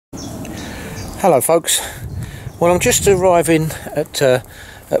Hello folks, well I'm just arriving at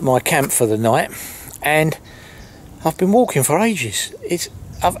my camp for the night and I've been walking for ages.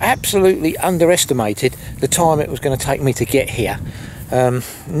 I've absolutely underestimated the time it was going to take me to get here.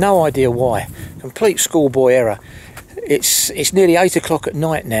 No idea why, complete schoolboy error. It's nearly 8 o'clock at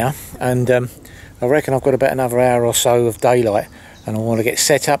night now and I reckon I've got about another hour or so of daylight and I want to get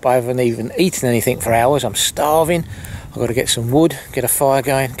set up. I haven't even eaten anything for hours, I'm starving. I've got to get some wood, get a fire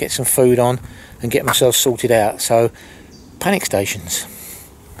going, get some food on and get myself sorted out. So, panic stations.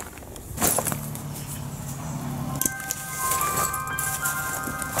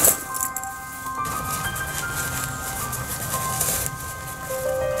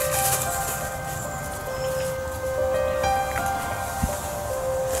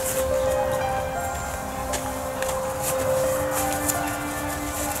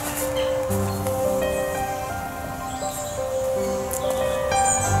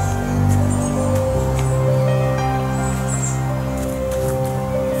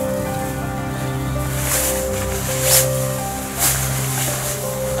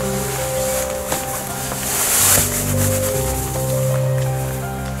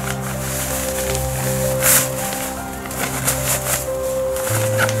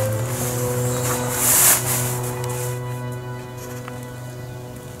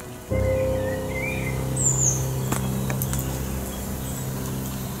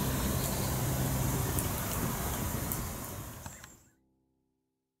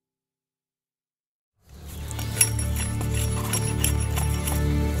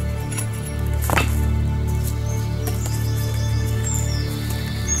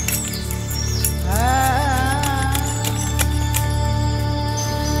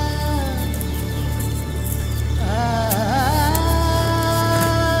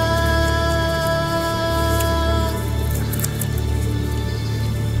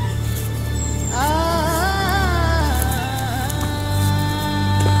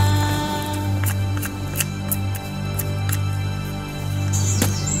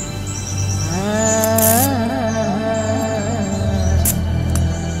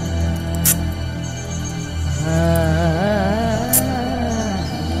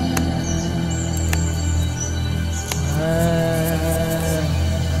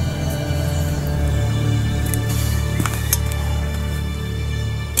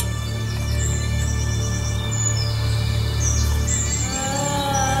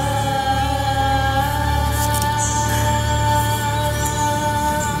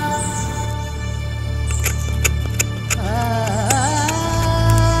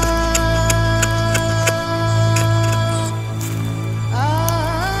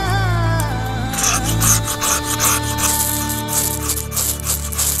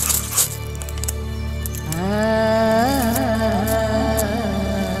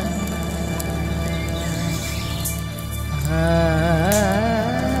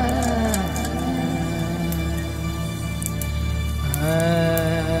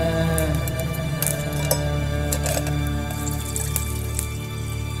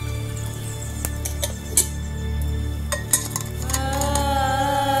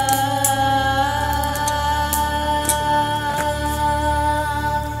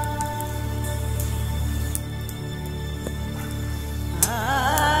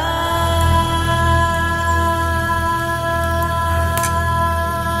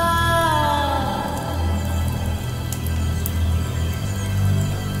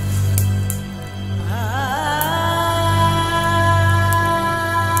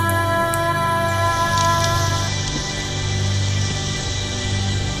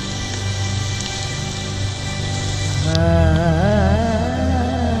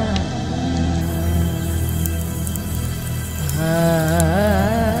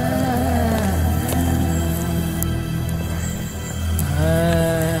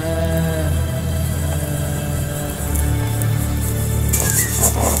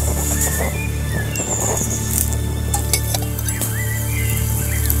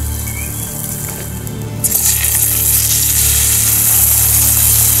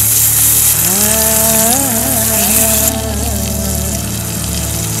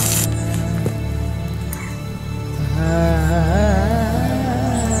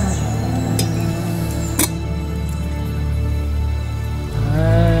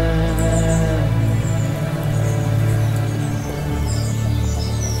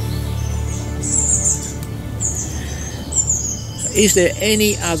 Is there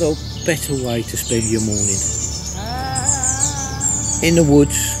any other better way to spend your morning? In the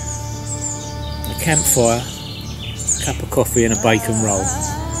woods, a campfire, a cup of coffee and a bacon roll.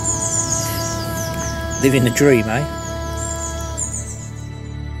 Living the dream, eh?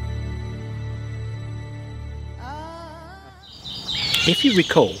 If you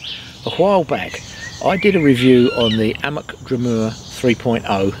recall, a while back I did a review on the Amok Draumr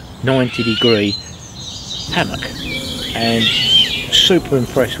 3.0 90-degree hammock, and super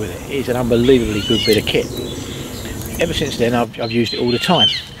impressed with it. It's an unbelievably good bit of kit. Ever since then I've used it all the time.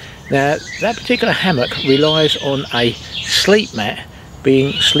 Now that particular hammock relies on a sleep mat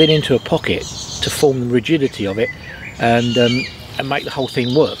being slid into a pocket to form the rigidity of it and make the whole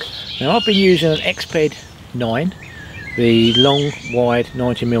thing work. Now I've been using an Xped 9, the long, wide,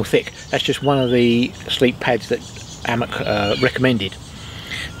 90mm thick. That's just one of the sleep pads that Amok recommended.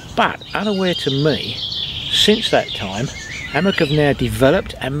 But unaware to me, since that time, Amok have now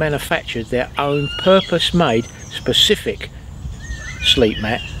developed and manufactured their own purpose-made specific sleep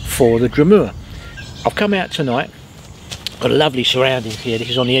mat for the Draumr. I've come out tonight, got a lovely surroundings here. This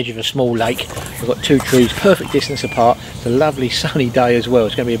is on the edge of a small lake. We've got two trees, perfect distance apart. It's a lovely sunny day as well.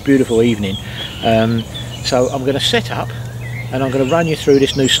 It's going to be a beautiful evening. So I'm going to set up and I'm going to run you through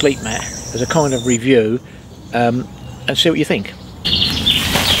this new sleep mat as a kind of review and see what you think.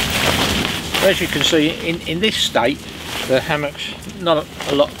 As you can see, in this state, the hammock's not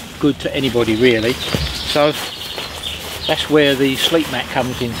a lot good to anybody really. So that's where the sleep mat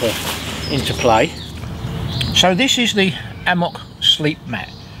comes into play. So this is the Amok sleep mat,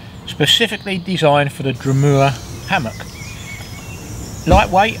 specifically designed for the Draumr hammock.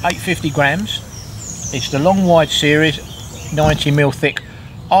 Lightweight, 850 grams. It's the long wide series, 90mm thick,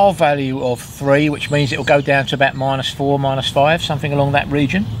 R value of 3, which means it will go down to about -4, -5, something along that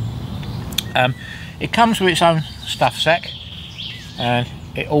region. It comes with its own stuff sack, and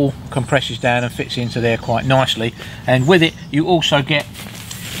it all compresses down and fits into there quite nicely. And with it you also get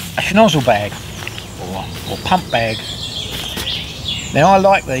a schnozzle bag or pump bag. Now I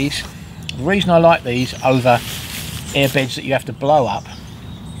like these. The reason I like these over airbeds that you have to blow up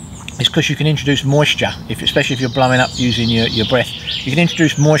is because you can introduce moisture, especially if you're blowing up using your breath. You can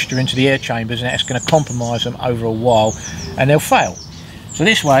introduce moisture into the air chambers, and that's going to compromise them over a while and they'll fail. So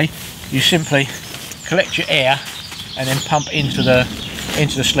this way you simply collect your air and then pump into the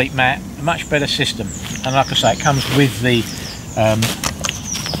sleep mat. A much better system, and like I say, it comes with the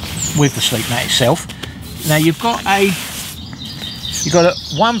sleep mat itself. Now you've got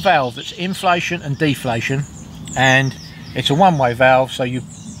one valve that's inflation and deflation, and it's a one-way valve, so you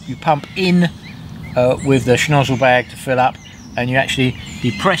pump in with the schnozzle bag to fill up, and you actually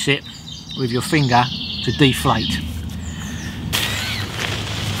depress it with your finger to deflate.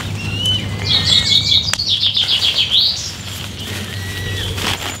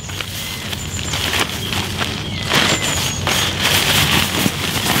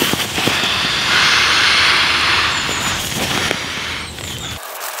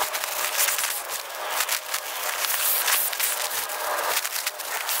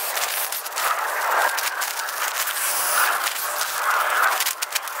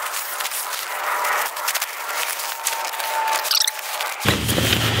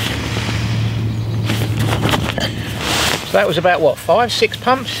 So that was about what, 5-6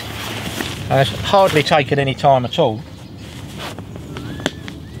 pumps? It's hardly taken any time at all.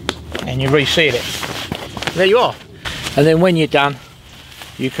 And you reseal it. There you are. And then when you're done,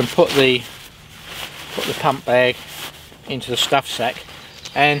 you can put the pump bag into the stuff sack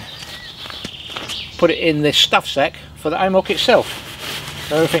and put it in this stuff sack for the hammock itself.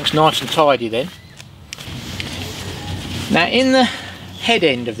 So everything's nice and tidy then. Now in the head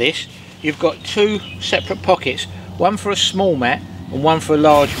end of this, you've got two separate pockets. One for a small mat and one for a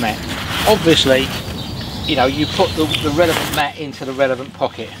large mat. Obviously, you know, you put the relevant mat into the relevant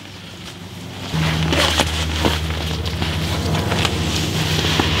pocket.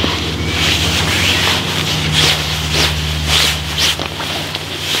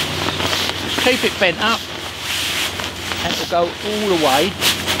 Just keep it bent up and it'll go all the way.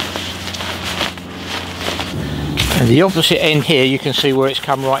 And the opposite end here, you can see where it's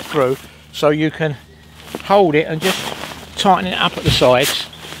come right through, so you can hold it and just tighten it up at the sides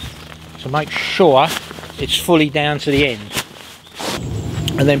to make sure it's fully down to the end,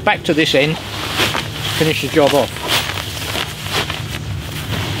 and then back to this end, finish the job off.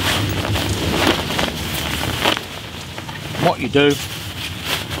 And what you do,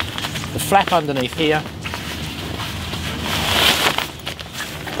 the flap underneath here,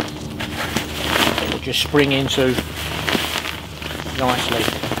 it will just spring into nicely,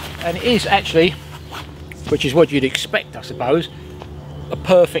 and it is actually, which is what you'd expect I suppose, a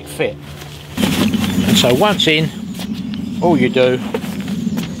perfect fit. And so once in, all you do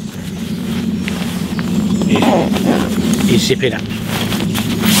is zip it up.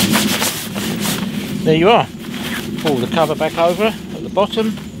 There you are. Pull the cover back over at the bottom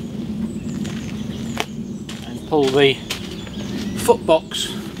and pull the footbox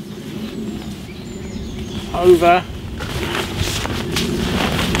over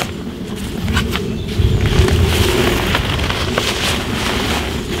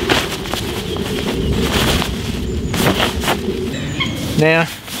now.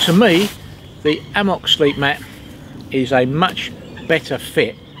 To me, the Amok sleep mat is a much better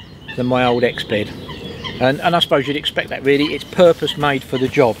fit than my old X bed, and I suppose you'd expect that really. It's purpose made for the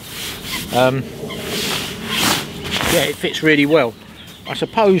job. Yeah, it fits really well. I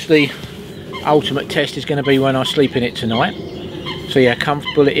suppose the ultimate test is going to be when I sleep in it tonight. See how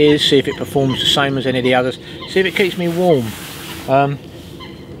comfortable it is, see if it performs the same as any of the others, see if it keeps me warm.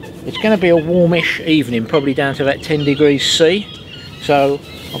 It's going to be a warmish evening, probably down to about 10 degrees C, so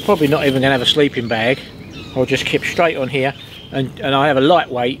I'm probably not even going to have a sleeping bag. I'll just keep straight on here, and I have a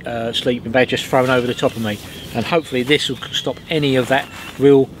lightweight sleeping bag just thrown over the top of me, and hopefully this will stop any of that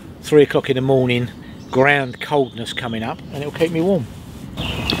real 3 o'clock in the morning ground coldness coming up, and it'll keep me warm.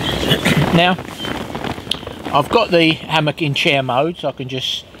 Now I've got the hammock in chair mode, so I can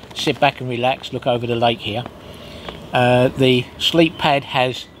just sit back and relax, look over the lake here. The sleep pad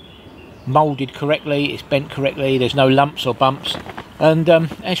has moulded correctly, it's bent correctly, there's no lumps or bumps, and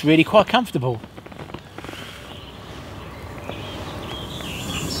it's really quite comfortable.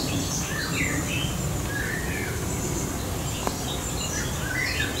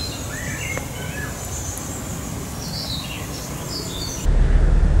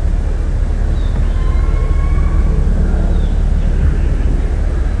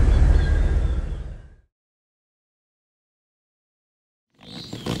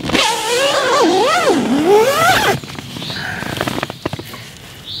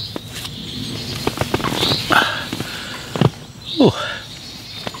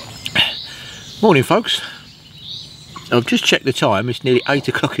 Morning folks, I've just checked the time, it's nearly 8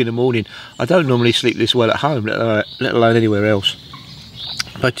 o'clock in the morning. I don't normally sleep this well at home, let alone anywhere else.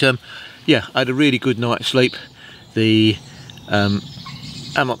 But yeah, I had a really good night's sleep. The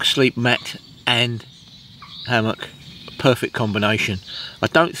Amok sleep mat and hammock, perfect combination. I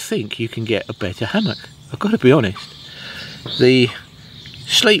don't think you can get a better hammock, I've got to be honest. The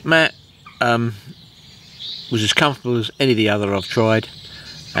sleep mat was as comfortable as any of the other I've tried,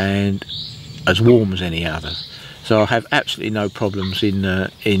 and as warm as any other, so I have absolutely no problems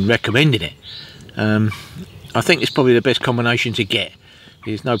in recommending it. I think it's probably the best combination to get.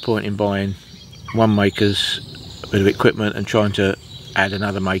 There's no point in buying one maker's bit of equipment and trying to add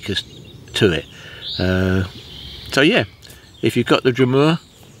another maker's to it. So yeah, if you've got the Draumr,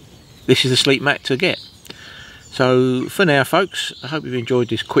 this is the sleep mat to get. So for now folks, I hope you've enjoyed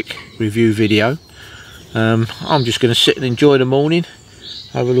this quick review video. I'm just going to sit and enjoy the morning,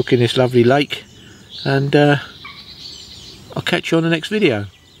 overlooking this lovely lake, and I'll catch you on the next video.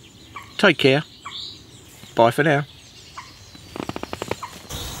 Take care, bye for now.